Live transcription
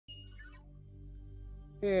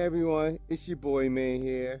Hey everyone, it's your boy Man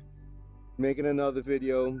here, making another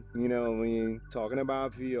video, talking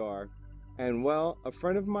about VR. And well, a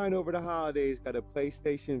friend of mine over the holidays got a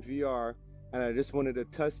PlayStation VR, and I just wanted to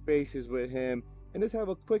touch bases with him and just have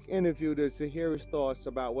a quick interview to hear his thoughts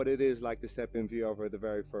about what it is like to step in VR for the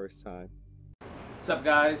very first time. What's up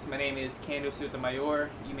guys, my name is Cando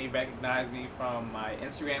Sotomayor. You may recognize me from my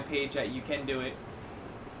Instagram page at You Can Do It.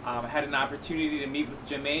 I had an opportunity to meet with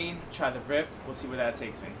Jermaine, try the Rift. We'll see where that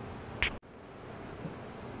takes me.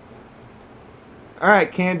 All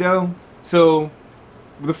right, Cando. So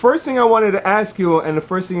the first thing I wanted to ask you, and the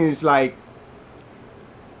first thing is like,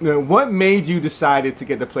 what made you decided to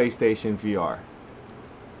get the PlayStation VR?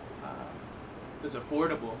 It was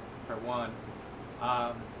affordable, for one.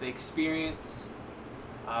 The experience,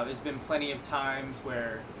 there's been plenty of times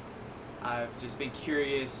where I've just been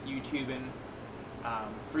curious, YouTubing.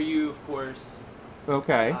 For you, of course.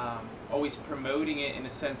 Okay. Always promoting it in a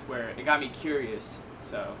sense where it got me curious.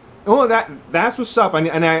 So. Well, that's what's up.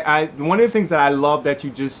 And I one of the things that I love that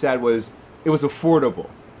you just said was it was affordable.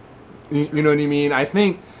 You know what I mean?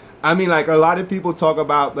 Like a lot of people talk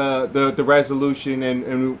about the resolution,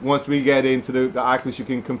 and once we get into the Oculus, you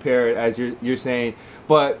can compare it as you're saying.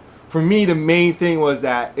 But for me, the main thing was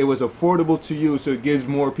that it was affordable to you, so it gives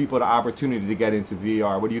more people the opportunity to get into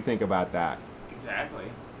VR. What do you think about that? Exactly.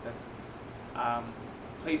 That's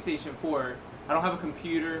PlayStation 4. I don't have a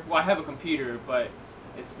computer. Well, I have a computer, but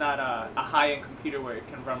it's not a high-end computer where it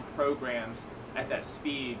can run programs at that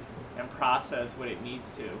speed and process what it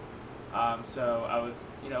needs to. So I was,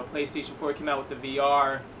 PlayStation 4 came out with the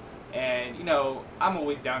VR, and I'm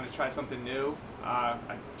always down to try something new.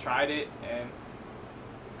 I tried it, and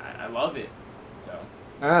I love it. So.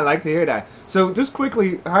 I like to hear that. So just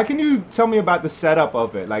quickly, how can you tell me about the setup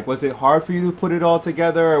of it? Like, was it hard for you to put it all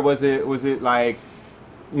together, or was it like,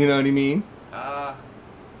 you know what I mean?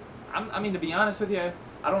 To be honest with you,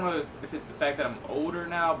 I don't know if it's the fact that I'm older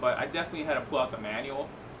now, but I definitely had to pull out the manual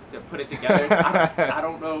to put it together. I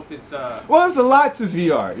don't know if it's Well, it's a lot to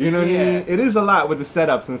VR. You know what I mean? It is a lot with the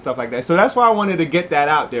setups and stuff like that. So that's why I wanted to get that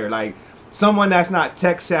out there. Like, someone that's not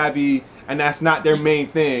tech savvy and that's not their main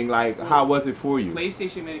thing, like, how was it for you?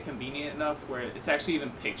 PlayStation made it convenient enough where it's actually even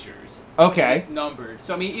pictures. Okay. It's numbered.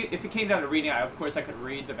 So, if it came down to reading, of course, I could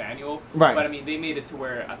read the manual. Right. But, they made it to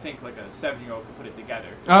where I think, like, a 7-year-old could put it together.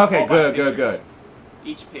 Okay, good.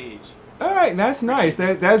 Each page. So. All right, that's nice.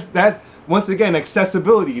 That's once again,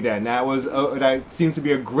 accessibility then. That seems to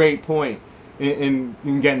be a great point in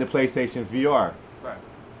getting the PlayStation VR.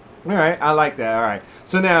 All right, I like that. All right.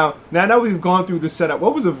 So now that we've gone through the setup,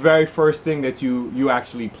 what was the very first thing that you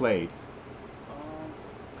actually played?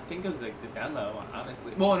 I think it was like the demo,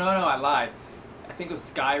 honestly. Well, no, I lied. I think it was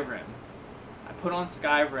Skyrim. I put on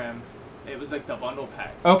Skyrim. It was like the bundle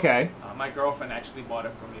pack. Okay. My girlfriend actually bought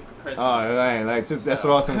it for me for Christmas. Oh, right. That's an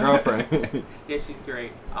awesome girlfriend. Yeah, she's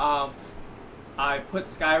great. I put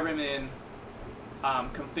Skyrim in,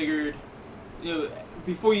 configured.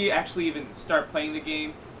 Before you actually even start playing the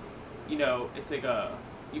game, it's like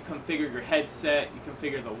you configure your headset, you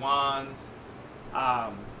configure the wands.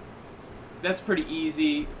 That's pretty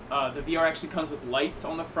easy. The VR actually comes with lights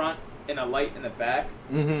on the front and a light in the back.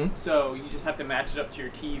 Mm-hmm. So you just have to match it up to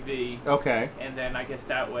your TV. Okay. And then I guess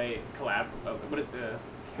that way it what is the?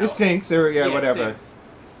 It syncs or whatever. It syncs.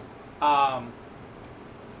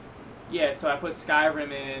 So I put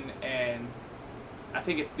Skyrim in, and I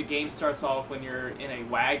think the game starts off when you're in a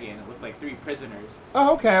wagon with like 3 prisoners.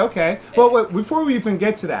 Oh, okay. Well, before we even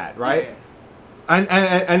get to that, right?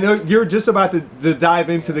 Yeah. I know you're just about to dive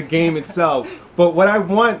into the game itself, but what I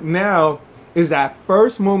want now is that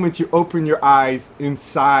first moment you open your eyes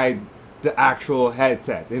inside the actual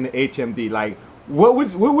headset in the HMD. Like, what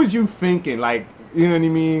was you thinking? Like, you know what I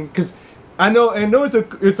mean? Because I know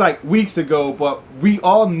it's like weeks ago, but we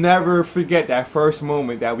all never forget that first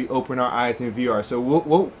moment that we open our eyes in VR. So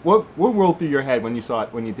what rolled through your head when you saw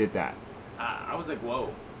it, when you did that? I was like,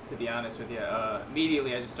 whoa, to be honest with you.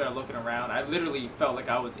 Immediately I just started looking around. I literally felt like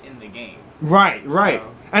I was in the game. Right.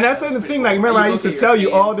 So, and that's the thing. Cool. Like, remember, I used to tell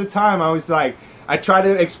you all the time, I was like, I try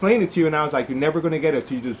to explain it to you, and I was like, you're never going to get it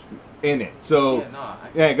till you're just in it. So,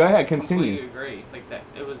 go ahead, continue. I completely agree. Like, that,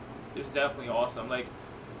 it was definitely awesome. Like,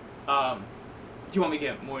 do you want me to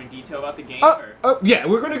get more in detail about the game? Yeah,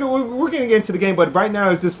 we're gonna get into the game, but right now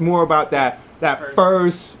it's just more about that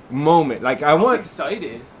first moment. Like, I was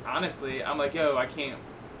excited. Honestly, I'm like, yo, I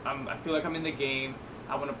feel like I'm in the game.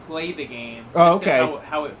 I want to play the game. Oh, okay.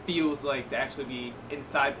 How it feels like to actually be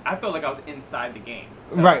inside. I felt like I was inside the game.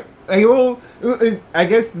 So. Right. I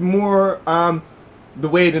guess more the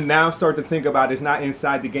way to now start to think about it is not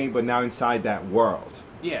inside the game, but now inside that world.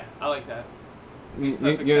 Yeah, I like that. You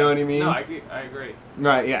Perfect know what I sense. mean? No, I agree.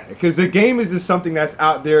 Right, yeah. Because the game is just something that's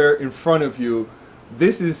out there in front of you.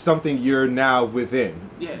 This is something you're now within.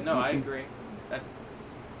 Yeah, no, I agree.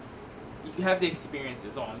 You have the experience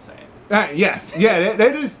is all I'm saying. Yes, yeah,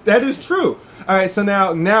 that is true. All right, so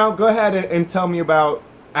now go ahead and tell me about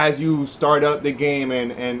as you start up the game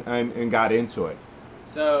and got into it.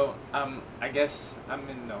 So I guess I'm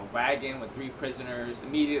in the wagon with 3 prisoners.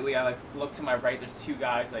 Immediately, I look to my right. There's 2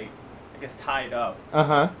 guys I guess tied up.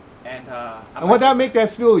 And what that make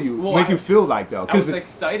that feel Well, you feel like though? I was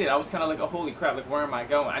excited. I was kind of like, oh, holy crap! Like, where am I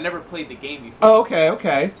going? I never played the game before. Oh,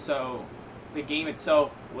 okay. So the game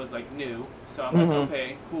itself was like new. So I'm like,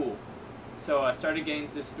 okay, cool. So I started getting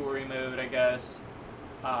into story mode, I guess.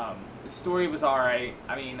 The story was alright.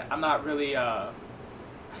 I mean, I'm not really, I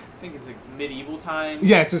think it's like medieval times.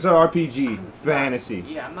 Yes, it's an RPG, fantasy.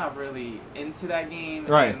 Yeah, I'm not really into that game.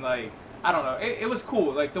 Right. And like, I don't know. It was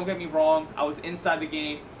cool. Like, don't get me wrong. I was inside the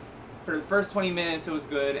game. For the first 20 minutes, it was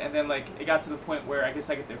good. And then, like, it got to the point where I guess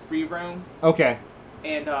I get the free roam. Okay.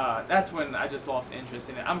 And that's when I just lost interest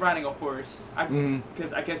in it. I'm riding a horse.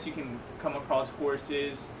 Because I guess you can come across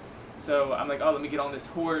horses. So I'm like, oh, let me get on this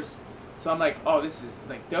horse. So I'm like, oh, this is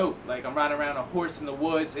like dope. Like, I'm riding around a horse in the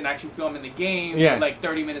woods and actually feel I'm in the game. Yeah. But, like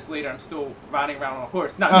 30 minutes later, I'm still riding around on a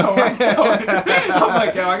horse. Not knowing where I'm going. I'm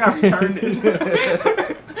like, yo, I gotta return this.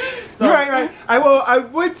 So, right. I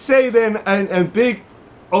would say then a big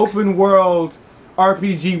open world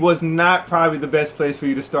RPG was not probably the best place for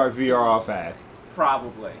you to start VR off at.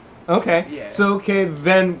 Probably. Okay. Yeah. So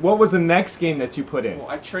then what was the next game that you put in? Well,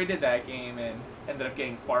 I traded that game and ended up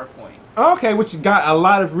getting Farpoint. Okay, which got a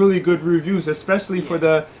lot of really good reviews, especially for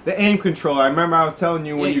the aim controller. I remember I was telling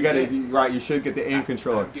you when you got it right, you should get the aim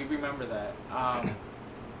controller. I do remember that.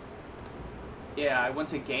 Yeah, I went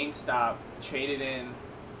to GameStop, traded in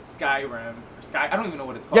Skyrim. I don't even know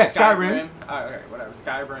what it's called. Yeah, Skyrim. Okay, whatever.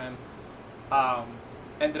 Skyrim.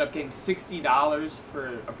 Ended up getting $60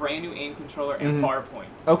 for a brand new aim controller and Farpoint.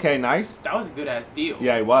 Okay, nice. That was a good ass deal.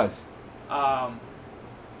 Yeah, it was.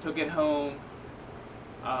 Took it home.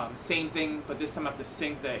 Same thing, but this time I have to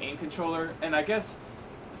sync the aim controller. And I guess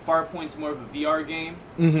Farpoint's more of a VR game,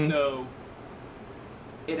 so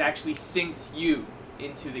it actually syncs you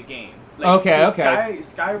into the game. Like, okay.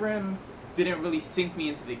 Skyrim didn't really sync me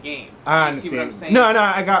into the game. I You understand. see what I'm saying? No,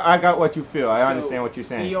 I got what you feel. I understand what you're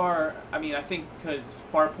saying. VR, I mean, I think because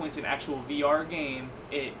Farpoint's an actual VR game,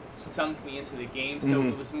 it sunk me into the game, so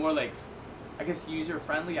it was more like, I guess,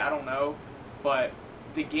 user-friendly, I don't know, but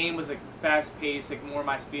the game was like fast-paced, like more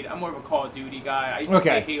my speed. I'm more of a Call of Duty guy. I used to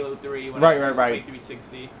play Halo 3 when I used to play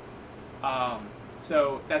 360.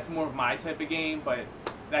 So that's more of my type of game, but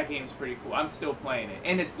that game's pretty cool. I'm still playing it,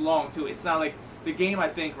 and it's long too. It's not like the game. I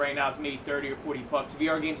think right now is maybe $30 or $40.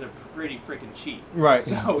 VR games are pretty freaking cheap. Right.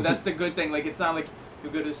 So that's the good thing. Like, it's not like you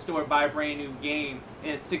go to the store, buy a brand new game,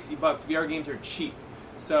 and it's $60. VR games are cheap.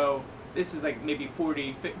 So this is like maybe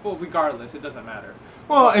 40. Well, regardless, it doesn't matter.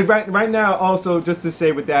 Well, and right now, also, just to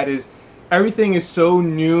say with that is, everything is so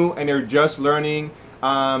new, and they're just learning.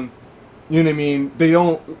 You know what I mean?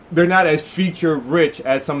 They're not as feature rich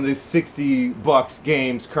as some of the $60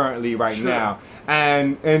 games currently now.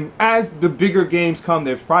 And as the bigger games come,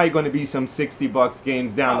 there's probably going to be some $60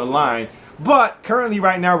 games down the line. But currently,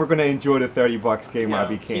 right now, we're going to enjoy the $30 game while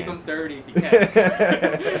we can. Keep them 30 if you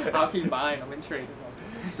can. I'll keep buying them and trading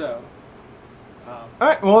them. So. All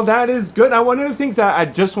right, well, that is good. Now, one of the things that I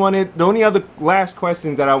just wanted, the only other last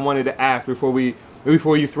questions that I wanted to ask before you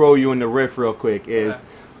throw you in the riff real quick is,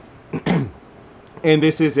 and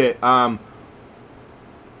this is it.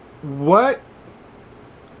 What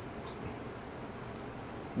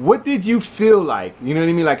did you feel like? You know what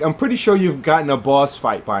I mean? Like, I'm pretty sure you've gotten a boss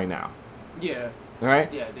fight by now. Yeah. All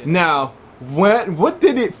right. Yeah, I did. Now, what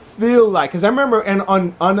did it feel like? Because I remember, and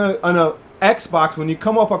on a Xbox, when you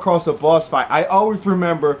come up across a boss fight, I always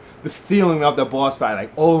remember the feeling of the boss fight,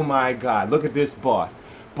 like, oh my god, look at this boss.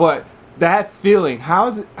 But that feeling,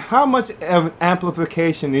 how much of an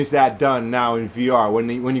amplification is that done now in VR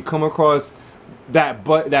when you come across that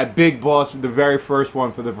big boss, the very first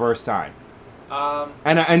one for the first time?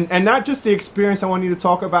 And not just the experience I want you to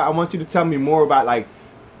talk about. I want you to tell me more about like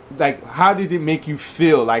how did it make you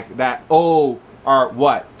feel, like that or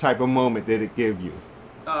what type of moment did it give you?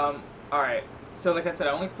 Alright, so like I said,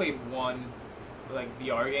 I only played one like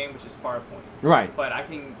VR game, which is Farpoint. Right. But I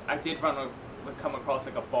did come across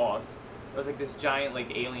like a boss. It was like this giant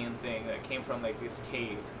like alien thing that came from like this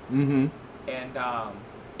cave. Mm-hmm. And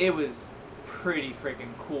it was pretty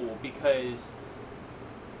freaking cool because,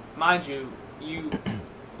 mind you,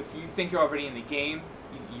 if you think you're already in the game,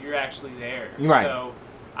 you're actually there. Right. So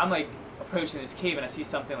I'm like approaching this cave and I see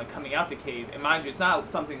something like coming out the cave, and mind you, it's not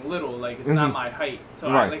something little, like it's Mhm. not my height, so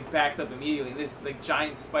I Right. like backed up immediately, and this like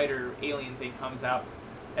giant spider alien thing comes out,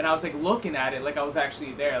 and I was like looking at it like I was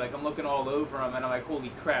actually there, like I'm looking all over him, and I'm like,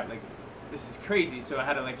 holy crap, like this is crazy. So I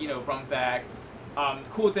had to like, you know, run back.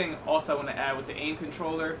 Cool thing also I want to add with the aim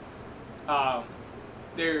controller,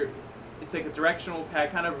 there, it's like a directional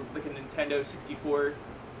pad, kind of like a Nintendo 64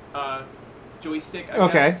 joystick, I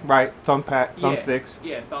Okay, guess. right. Thumbsticks.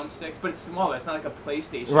 Yeah, thumbsticks, but it's smaller. It's not like a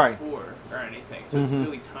PlayStation Right. 4 or anything, so it's Mhm.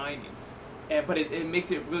 really tiny. And but it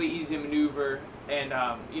makes it really easy to maneuver. And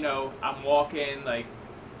you know, I'm walking, like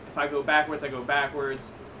if I go backwards, I go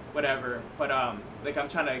backwards, whatever. But like I'm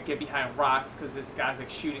trying to get behind rocks because this guy's like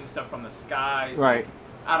shooting stuff from the sky. Right.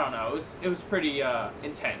 I don't know. It was pretty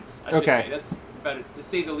intense. I should Okay. say that's better to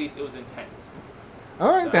say the least. It was intense. All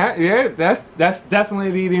right, So- that's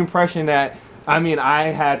definitely the impression that I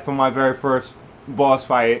had from my very first boss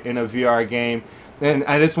fight in a VR game, and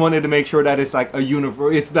I just wanted to make sure that it's like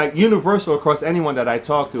it's like universal across anyone that I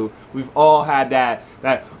talk to. We've all had that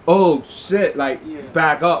oh shit, like Yeah.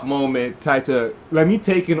 back up moment type to let me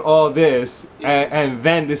take in all this Yeah. and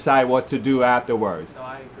then decide what to do afterwards. No,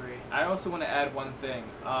 I agree. I also want to add one thing.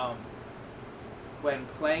 When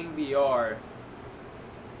playing VR,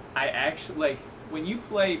 I actually like when you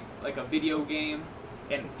play like a video game,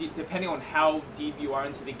 and depending on how deep you are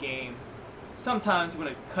into the game, sometimes you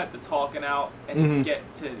want to cut the talking out and Mhm. just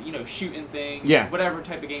get to, you know, shooting things, Yeah. whatever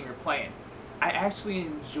type of game you're playing. I actually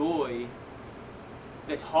enjoy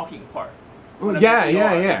the talking part. when I'm in Yeah,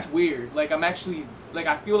 yeah, VR. yeah. It's weird. Like I'm actually like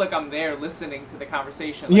I feel like I'm there listening to the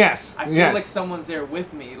conversation. Like, Yes, I feel yes. like someone's there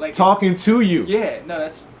with me. Like it's- Talking to you. Yeah, no,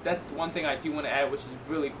 that's one thing I do want to add, which is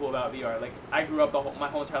really cool about VR. Like I grew up my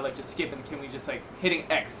whole entire life just skipping. Can we just like hitting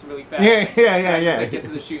X really fast? Yeah, yeah, And yeah, I just, yeah. like, get to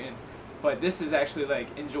the shooting. But this is actually like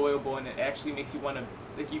enjoyable, and it actually makes you want to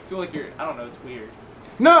like you feel like you're. I don't know. It's weird.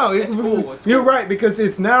 No, It's cool, it's you're cool. right, because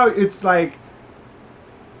it's like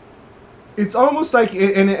it's almost like,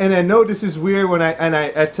 and I know this is weird when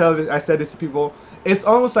I said this to people. It's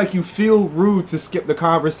almost like you feel rude to skip the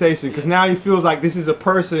conversation because Yeah. now it feels like this is a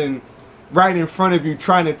person right in front of you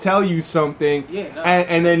trying to tell you something, Yeah, no.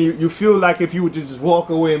 and then you feel like if you would just walk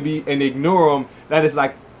away and ignore them, that is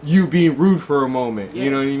like you being rude for a moment. Yeah.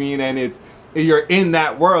 You know what I mean? And you're in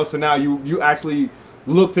that world, so now you actually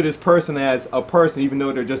look to this person as a person, even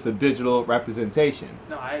though they're just a digital representation.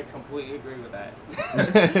 No, I completely agree with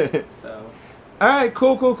that. So All right,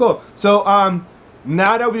 cool. So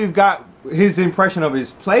now that we've got his impression of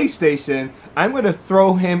his PlayStation, I'm going to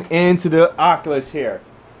throw him into the Oculus here.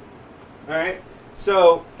 All right.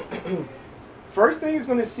 So first thing he's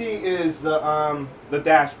going to see is the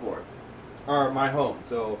dashboard or my home.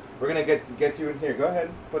 So we're going to get you in here. Go ahead,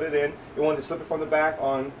 put it in. You want to slip it from the back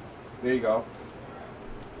on. There you go.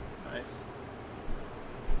 nice.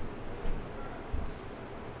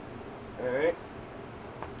 All right.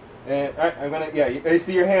 And I'm gonna, yeah, you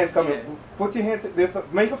see your hands coming. Yeah. Put your hands,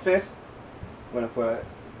 make a fist. I'm gonna put,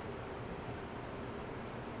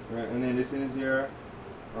 right, and then this is your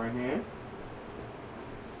right hand.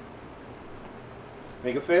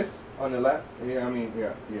 Make a fist on the left. Yeah, your left. Right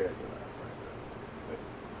there.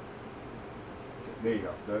 There you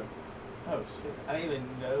go. Good. Oh shit! I didn't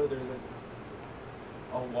even know there was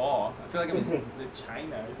a wall. I feel like I'm in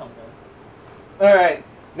China or something. All right.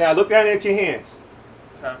 Now look down at your hands.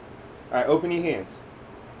 Okay. All right, open your hands.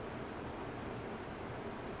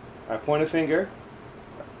 All right, point a finger.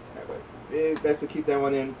 All right, wait. It's best to keep that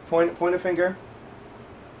one in. Point a finger.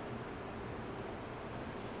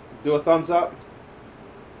 Do a thumbs up.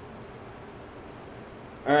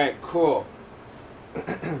 All right, cool.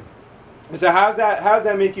 So how's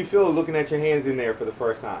that make you feel looking at your hands in there for the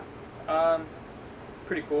first time?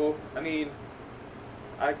 Pretty cool. I mean,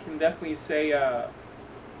 I can definitely say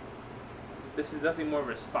this is definitely more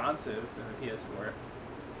responsive than the PS4.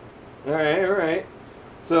 All right.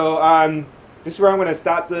 So this is where I'm gonna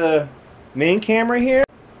stop the main camera here.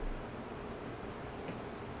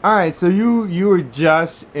 All right, so you were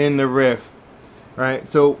just in the Rift, right?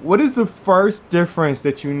 So what is the first difference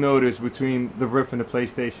that you noticed between the Rift and the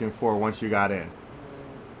PlayStation 4 once you got in?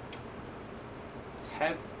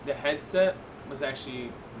 The headset was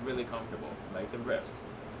actually really comfortable, like the Rift.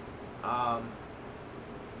 The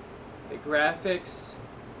graphics,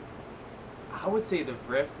 I would say the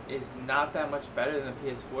Rift is not that much better than the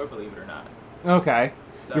PS4, believe it or not. Okay.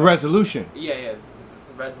 So, The resolution. Yeah, the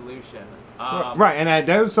resolution. Right, and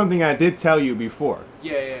that was something I did tell you before.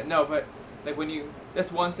 Yeah, no, but like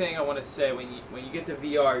that's one thing I want to say. When you get to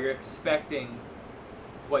VR, you're expecting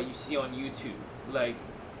what you see on YouTube. Like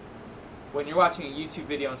when you're watching a YouTube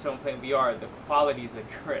video and someone playing VR, the quality is like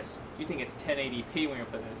crisp. You think it's 1080p when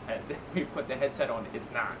you put the headset on.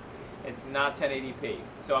 It's not. It's not 1080p.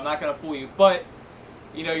 So I'm not gonna fool you. But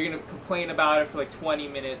you know, you're gonna complain about it for like 20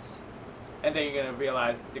 minutes, and then you're gonna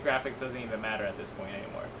realize the graphics doesn't even matter at this point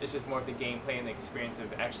anymore. It's just more of the gameplay and the experience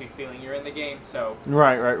of actually feeling you're in the game. So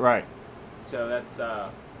Right. So that's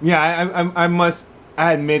Yeah,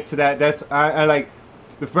 I admit to that. That's I like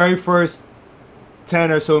the very first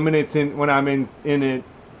 10 or so minutes when I'm in it,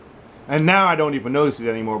 and now I don't even notice it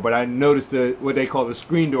anymore. But I noticed what they call the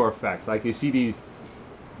screen door effects. Like you see these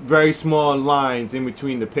very small lines in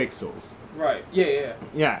between the pixels. right. Yeah.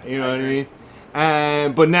 Yeah, you know what I mean.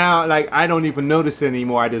 And but now, like, I don't even notice it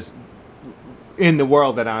anymore. I just in the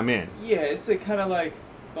world that I'm in. Yeah, it's like kind of like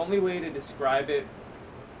the only way to describe it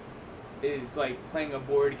is like playing a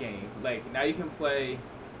board game. Like now you can play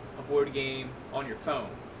a board game on your phone,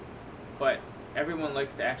 but everyone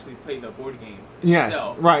likes to actually play the board game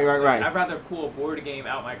itself. Yes, right. I'd rather pull a board game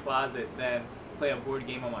out my closet than play a board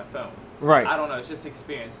game on my phone. Right. I don't know. It's just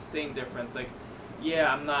experience. The same difference. Like,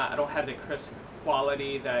 yeah, I don't have the crisp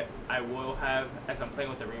quality that I will have as I'm playing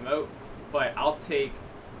with the remote, but I'll take,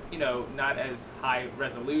 you know, not as high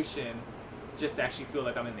resolution, just to actually feel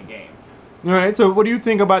like I'm in the game. All right. So, what do you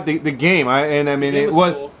think about the game? It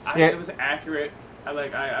was cool. yeah. It was accurate.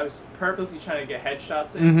 I was purposely trying to get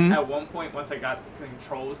headshots in at one point once I got the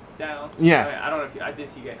controls down. Yeah. I don't know if I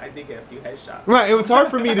did get a few headshots. Right. It was hard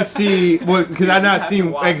for me to see because I not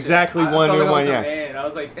seen exactly one to one. Yeah. Man, I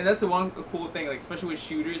was like, and that's the one cool thing. Like, especially with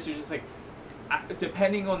shooters, you're just like,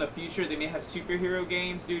 depending on the future, they may have superhero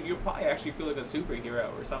games, dude. You'll probably actually feel like a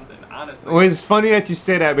superhero or something. Honestly. Well, it's funny that you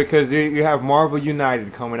say that because you have Marvel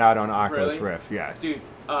United coming out on Oculus Really? Rift. Yes. Dude,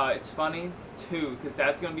 it's funny too because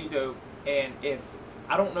that's gonna be dope. And if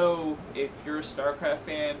I don't know if you're a StarCraft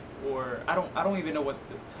fan or I don't even know what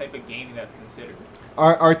the type of gaming that's considered.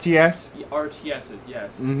 RTS. Yeah, RTSs,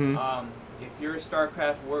 yes. Mhm. If you're a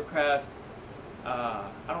StarCraft, Warcraft, I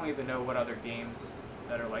don't even know what other games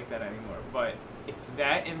that are like that anymore. But if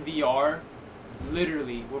that in VR,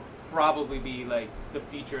 literally will probably be like the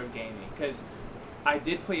future of gaming. Because I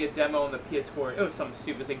did play a demo on the PS4. It was something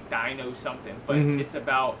stupid, it's like Dino something, but it's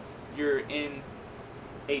about you're in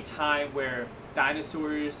a time where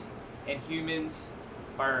dinosaurs and humans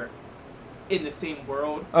are in the same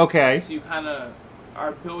world. Okay. So you kind of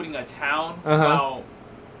are building a town while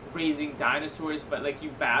raising dinosaurs, but like you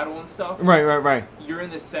battle and stuff. Right. You're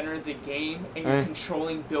in the center of the game and you're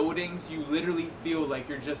controlling buildings. You literally feel like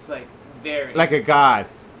you're just like there. Like a god.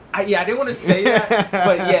 I didn't want to say that,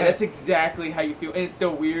 but yeah, that's exactly how you feel. And it's the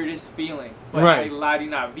weirdest feeling. But I lie to you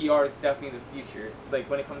not, VR is definitely the future. Like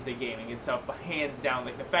when it comes to gaming itself, but hands down,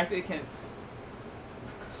 like the fact that it can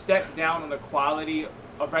step down on the quality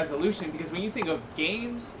of resolution, because when you think of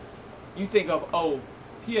games, you think of, oh,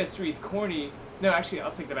 PS3's corny. No, actually,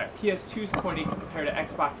 I'll take that back. PS2's corny compared to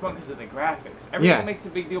Xbox One because of the graphics. Everyone makes a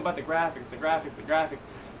big deal about the graphics.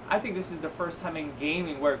 I think this is the first time in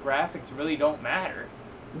gaming where graphics really don't matter.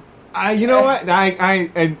 You know what?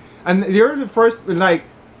 And you're the first, like,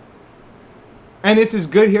 and this is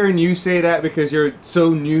good hearing you say that because you're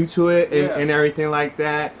so new to it and everything like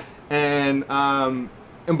that. And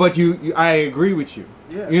but I agree with you.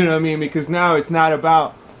 Yeah. You know what I mean? Because now it's not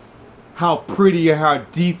about how pretty or how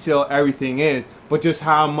detailed everything is, but just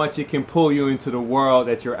how much it can pull you into the world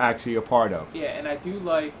that you're actually a part of. Yeah, and I do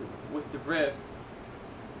like with the Rift,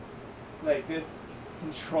 like this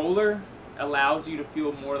controller allows you to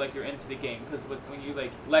feel more like you're into the game, because when you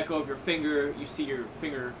like let go of your finger, you see your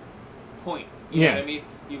finger point. You know what I mean?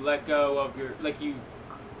 You let go of your, like you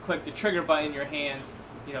click the trigger button in your hands,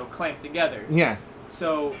 you know, clamped together. Yes.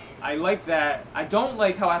 So I like that. I don't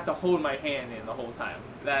like how I have to hold my hand in the whole time.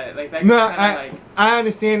 That like that. No, like I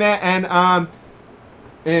understand that,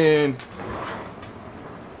 and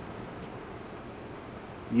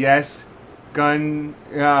yes,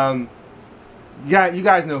 yeah, you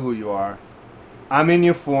guys know who you are. I'm in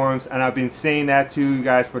your forums, and I've been saying that to you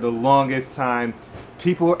guys for the longest time.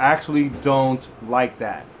 People actually don't like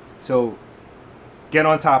that, so get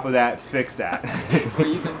on top of that, fix that. Well,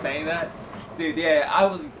 you've been saying that? Dude,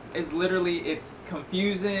 yeah, it's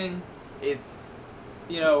confusing, it's,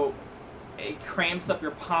 you know, it cramps up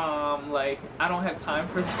your palm, like, I don't have time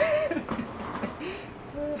for that.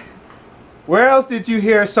 Where else did you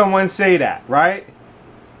hear someone say that, right?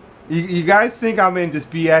 You guys think I'm in just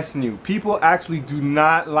BSing you. People actually do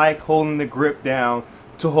not like holding the grip down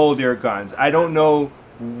to hold their guns. I don't know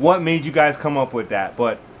what made you guys come up with that,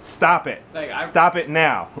 but stop it. Stop it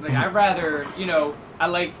now. Like, I'd rather, you know, I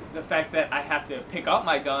like the fact that I have to pick up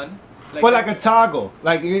my gun. Like a toggle.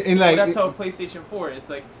 Like, that's how PlayStation 4 is.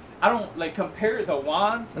 Like, I don't like compare the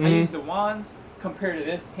wands. I use the wands compared to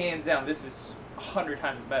this. Hands down, this is 100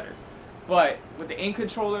 times better. But with the aim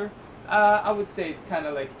controller, I would say it's kind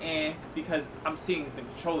of like because I'm seeing the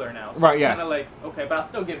controller now. So right. It's Yeah. kind of like okay, but I'll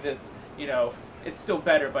still give this. You know, it's still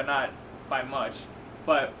better, but not by much.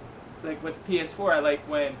 But like with PS4, I like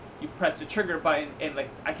when you press the trigger button and like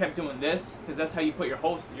I kept doing this because that's how you put your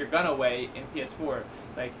gun away in PS4.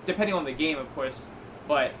 Like depending on the game, of course.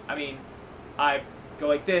 But I mean, I go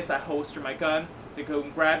like this. I holster my gun to go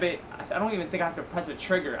and grab it. I don't even think I have to press a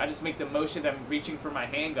trigger. I just make the motion that I'm reaching for my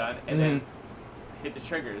handgun and then hit the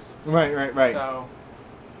triggers. Right. So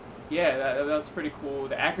yeah, that was pretty cool.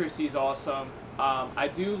 The accuracy is awesome. I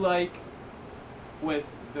do like with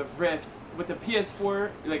the Rift. With the PS4,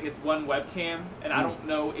 like it's one webcam, and I don't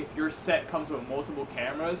know if your set comes with multiple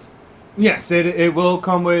cameras. Yes, it will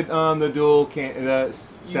come with the dual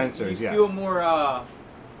sensors. You yes. feel more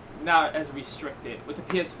not as restricted. With the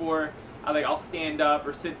PS4, I'll stand up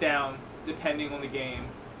or sit down depending on the game.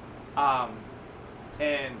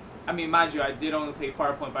 And I mean, mind you, I did only play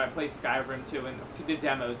Farpoint, but I played Skyrim too, and the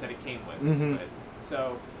demos that it came with.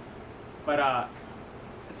 But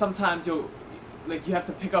sometimes you have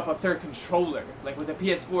to pick up a third controller. Like with the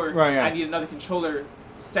PS4, I need another controller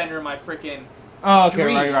to center my freaking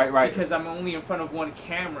screen. Right. Because I'm only in front of one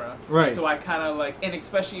camera. Right. So I kind of and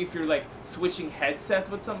especially if you're switching headsets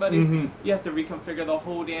with somebody, you have to reconfigure the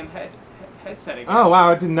whole damn headset again. Oh wow,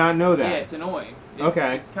 I did not know that. Yeah, it's annoying.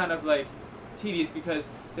 It's kind of tedious because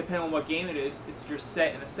depending on what game it is, it's your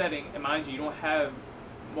set in a setting. And mind you, you don't have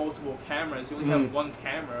multiple cameras. You only have one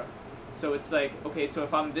camera. So it's okay, so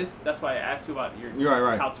if I'm this, that's why I asked you about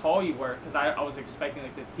how tall you were, because I was expecting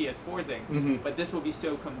the PS4 thing. But this will be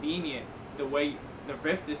so convenient. The way the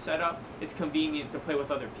Rift is set up, it's convenient to play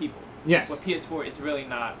with other people. Yes. With PS4, it's really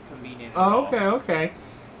not convenient at all. Okay.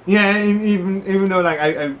 Yeah, and even though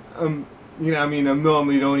I'm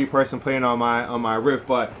normally the only person playing on my Rift,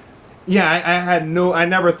 but yeah, I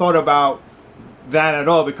never thought about that at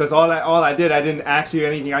all because all I didn't ask you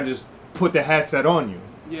anything. I just put the headset on you.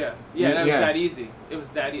 Yeah, and it was that easy. It was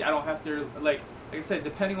that easy. I don't have to, like I said,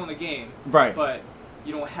 depending on the game. Right. But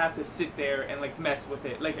you don't have to sit there and, mess with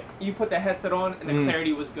it. You put the headset on and the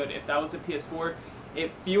clarity was good. If that was a PS4,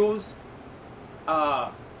 it feels,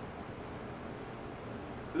 like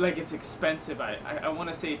it's expensive. I want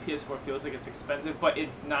to say PS4 feels like it's expensive, but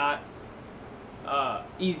it's not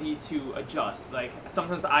easy to adjust.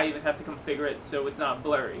 Sometimes I even have to configure it so it's not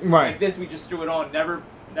blurry. Right. Like this, we just threw it on.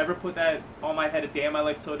 Never put that on my head a day in my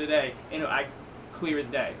life till today. I clear as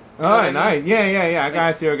day. You know nice. Yeah. I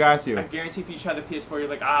got you. I guarantee if you try the PS4,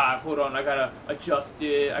 you're hold on, I gotta adjust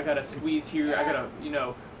it. I gotta squeeze here. I gotta,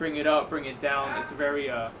 bring it up, bring it down. It's very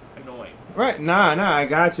annoying. Right. Nah. I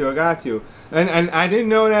got you. And I didn't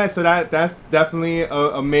know that, so that's definitely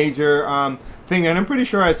a major thing. And I'm pretty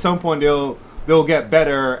sure at some point they'll get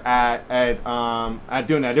better at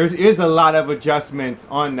doing that. There is a lot of adjustments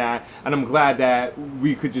on that, and I'm glad that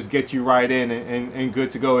we could just get you right in and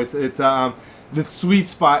good to go. It's the sweet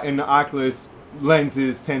spot in the Oculus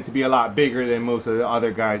lenses tend to be a lot bigger than most of the other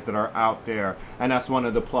guys that are out there, and that's one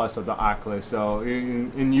of the plus of the Oculus. So,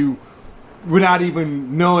 and you, without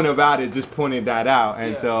even knowing about it, just pointed that out,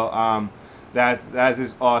 and so that's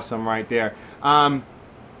just awesome right there. And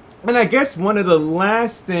I guess one of the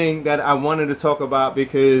last thing that I wanted to talk about,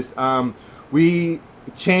 because we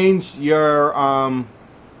changed your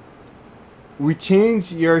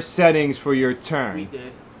settings for your turn. We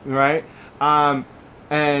did. Right?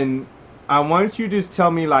 And I want you to just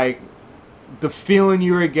tell me the feeling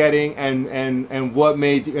you were getting and what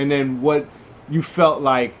made you, and then what you felt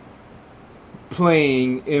like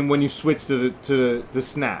playing in when you switched to the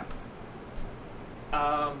snap.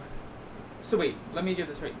 So wait, let me get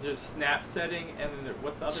this right. There's snap setting, and then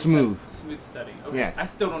what's the other smooth setting? Okay. Yes. I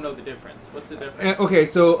still don't know the difference. What's the difference? Okay,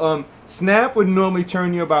 so snap would normally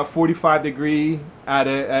turn you about 45 degree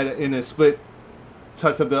in a split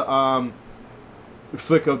touch of the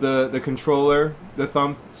flick of the controller, the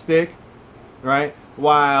thumbstick, right?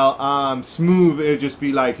 While smooth, it'd just be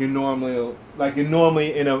you're normally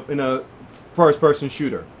in a first person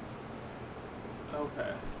shooter.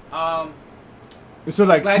 Okay. So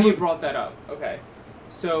glad you brought that up. Okay,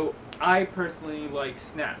 so I personally like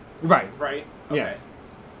snap. Right. Okay. Yes.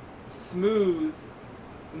 Smooth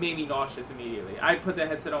made me nauseous immediately. I put the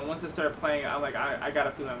headset on. Once I started playing, I'm I got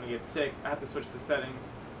a feeling I'm gonna get sick. I have to switch the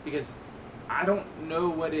settings because I don't know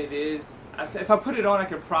what it is. If I put it on, I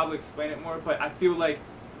could probably explain it more. But I feel like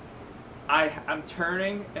I'm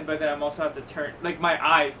turning, but then I'm also have to turn, like my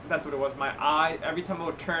eyes. That's what it was. My eye. Every time I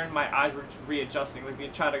would turn, my eyes were readjusting. Like we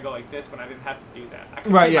try to go like this when I didn't have to do that. I could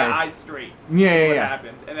keep my eyes straight. Yeah, that's yeah, what yeah.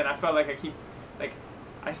 happens. And then I felt like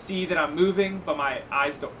I see that I'm moving, but my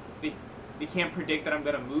eyes go. They can't predict that I'm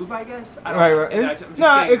gonna move. I guess. I don't, Right. I'm just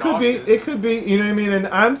No, it could nauseous. be. It could be. You know what I mean? And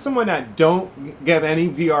I'm someone that don't get any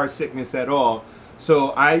VR sickness at all.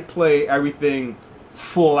 So I play everything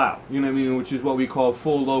full out. You know what I mean? Which is what we call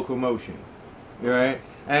full locomotion. Right?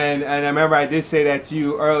 And I remember I did say that to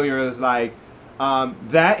you earlier. It's like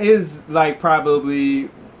that is like probably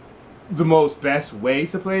the most best way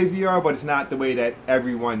to play VR, but it's not the way that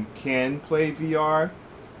everyone can play VR.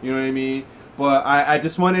 You know what I mean? But I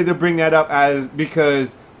just wanted to bring that up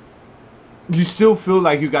because you still feel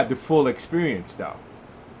like you got the full experience though.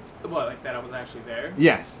 What, like that I was actually there?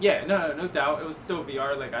 Yes. Yeah, no doubt. It was still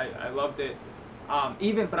VR. Like I loved it.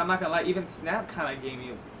 But I'm not gonna lie. Even Snap kind of gave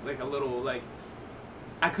me like a little like.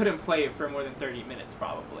 I couldn't play it for more than 30 minutes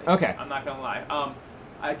probably. Okay. I'm not gonna lie.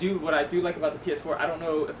 What I do like about the PS4. I don't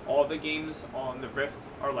know if all the games on the Rift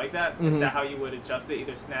are like that. Mm-hmm. Is that how you would adjust it?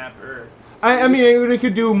 Either Snap or. I mean, it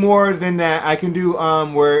could do more than that. I can do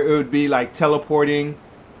where it would be like teleporting,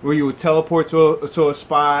 where you would teleport to a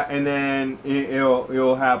spot, and then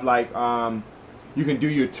it'll have like you can do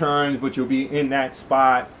your turns, but you'll be in that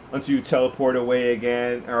spot until you teleport away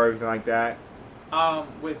again or everything like that.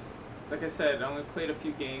 With like I said, I only played a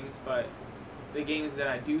few games, but the games that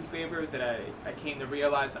I do favor, that I came to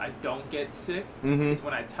realize I don't get sick, is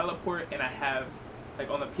when I teleport and I have, like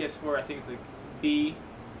on the PS4, I think it's like B,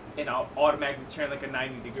 and I'll automatically turn like a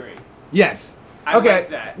 90-degree. Yes. I like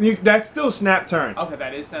that. That's still snap turn. Okay,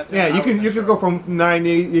 that is snap turn. Yeah, you can go from 90,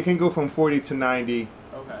 you can go from 40 to 90.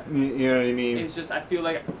 Okay. You know what I mean? It's just I feel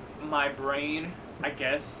like my brain, I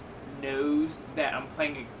guess, knows that I'm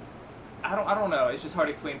playing. I don't know. It's just hard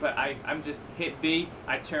to explain. But I'm just hit B.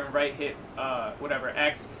 I turn right. Hit whatever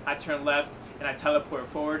X. I turn left and I teleport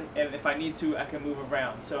forward. And if I need to, I can move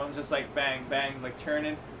around. So I'm just like bang bang, like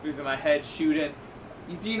turning, moving my head, shooting.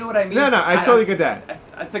 You know what I mean? No, I totally get that.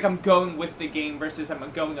 It's like I'm going with the game versus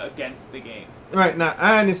I'm going against the game. Right. Now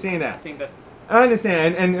I understand that. I think that's. I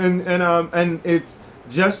understand, and it's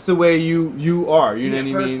just the way you are. You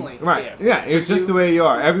know what I mean? Right. Yeah. It's just the way you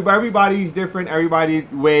are. Everybody's different. Everybody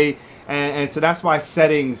way, and so that's why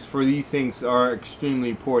settings for these things are extremely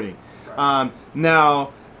important. Right.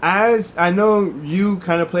 Now, as I know, you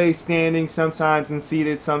kind of play standing sometimes and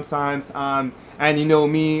seated sometimes. And you know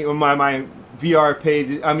me, my VR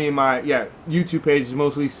page. I mean, my YouTube page is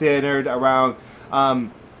mostly centered around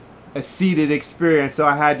a seated experience. So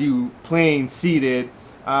I had you playing seated.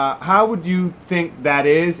 How would you think that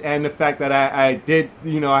is? And the fact that I did,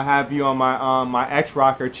 I have you on my X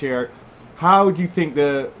rocker chair. How do you think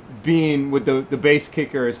being with the base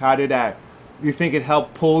kickers? How did that? Do you think it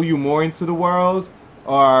helped pull you more into the world,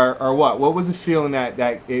 or what? What was the feeling that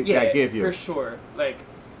gave you? For sure. Like,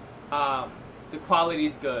 the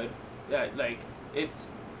quality's good. Like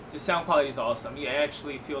the sound quality is awesome. You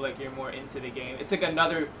actually feel like you're more into the game. It's like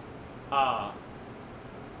another.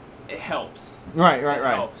 It helps. Right. It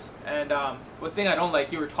helps. And one thing I don't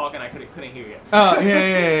like, you were talking, I couldn't hear you. Oh,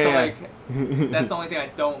 yeah. So like, that's the only thing I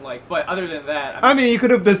don't like. But other than that, I mean you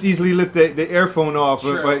could have just easily lifted the earphone off,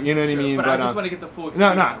 sure, but you know what I mean. But I just want to get the full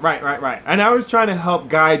experience. No, right. And I was trying to help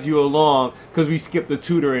guide you along because we skipped the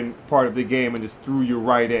tutoring part of the game and just threw you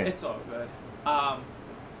right in. It's all good.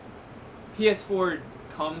 PS4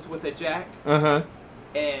 comes with a jack.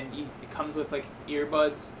 And it comes with like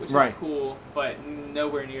earbuds, which is cool, but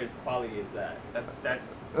nowhere near as quality as that. That's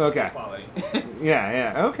quality.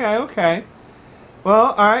 Yeah. Okay. Well,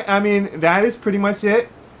 all right. I mean, that is pretty much it.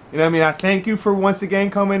 You know what I mean? I thank you for once again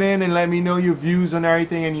coming in and letting me know your views on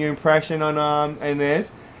everything and your impression on and this.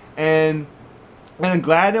 And I'm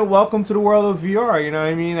glad and welcome to the world of VR. You know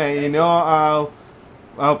what I mean?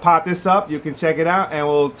 I'll pop this up. You can check it out, and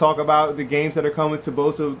we'll talk about the games that are coming to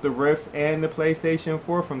both of the Rift and the PlayStation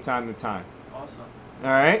 4 from time to time. Awesome. All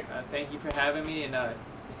right. Thank you for having me, and if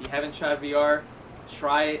you haven't tried VR,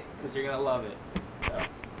 try it because you're gonna love it. So.